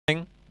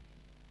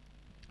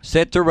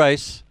Set to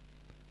race.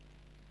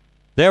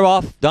 They're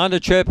off. Dinah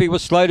Chirpy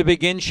was slow to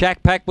begin.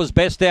 Shack Pack was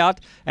best out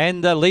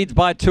and leads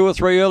by 2 or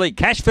 3 early.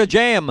 Cash for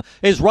Jam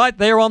is right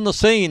there on the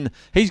scene.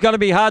 He's going to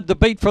be hard to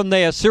beat from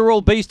there.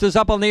 Cyril Beast is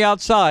up on the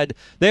outside.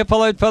 They're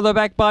followed further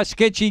back by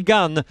Sketchy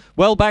Gun.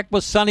 Well back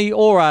was Sunny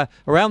Aura.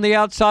 Around the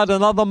outside,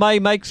 another May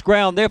makes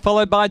ground. They're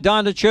followed by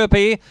Dinah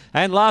Chirpy.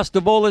 And last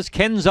of all is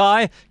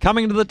Kenzai.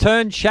 Coming to the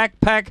turn,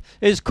 Shack Pack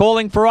is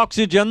calling for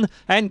oxygen.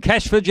 And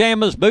Cash for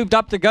Jam has moved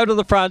up to go to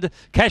the front.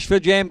 Cash for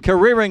Jam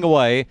careering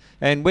away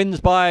and wins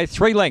by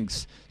 3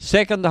 lengths.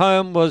 Second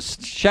home was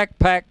Shack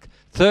Pack,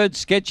 third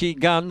Sketchy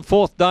Gun,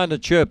 fourth Dinah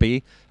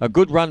Chirpy. A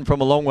good run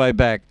from a long way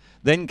back.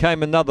 Then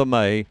came another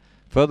May.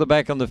 Further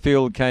back on the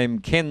field came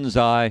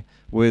Kenzai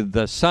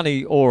with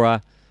Sunny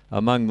Aura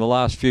among the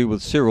last few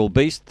with Cyril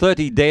Beast.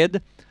 30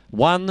 dead.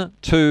 1,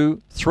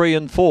 2, 3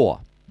 and 4.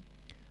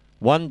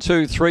 1,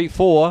 2, 3,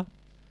 4.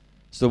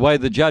 It's the way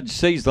the judge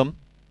sees them.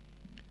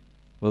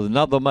 With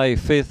another May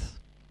 5th.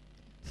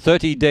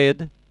 30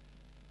 dead.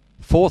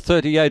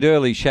 4:38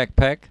 early Shack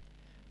Pack.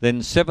 Then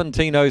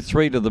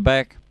 17:03 to the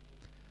back.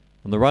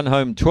 On the run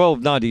home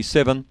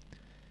 12:97.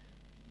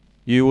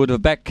 You would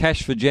have backed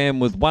Cash for Jam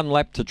with 1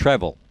 lap to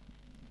travel.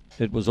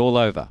 It was all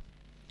over.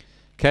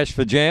 Cash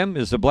for Jam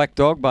is a black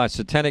dog by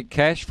Satanic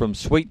Cash from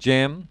Sweet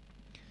Jam.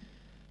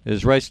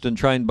 Is raced and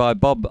trained by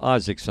Bob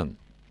Isaacson.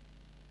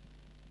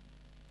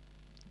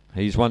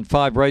 He's won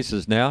 5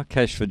 races now,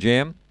 Cash for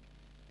Jam.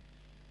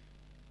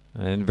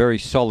 And very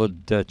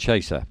solid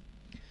chaser.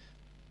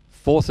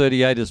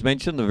 4:38 as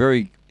mentioned, a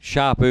very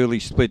sharp early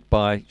split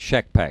by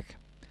Shack Pack.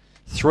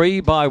 3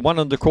 by 1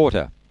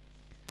 1/4.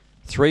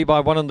 3 by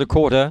 1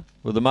 1/4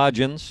 with the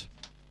margins.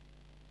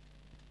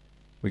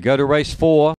 We go to race 4.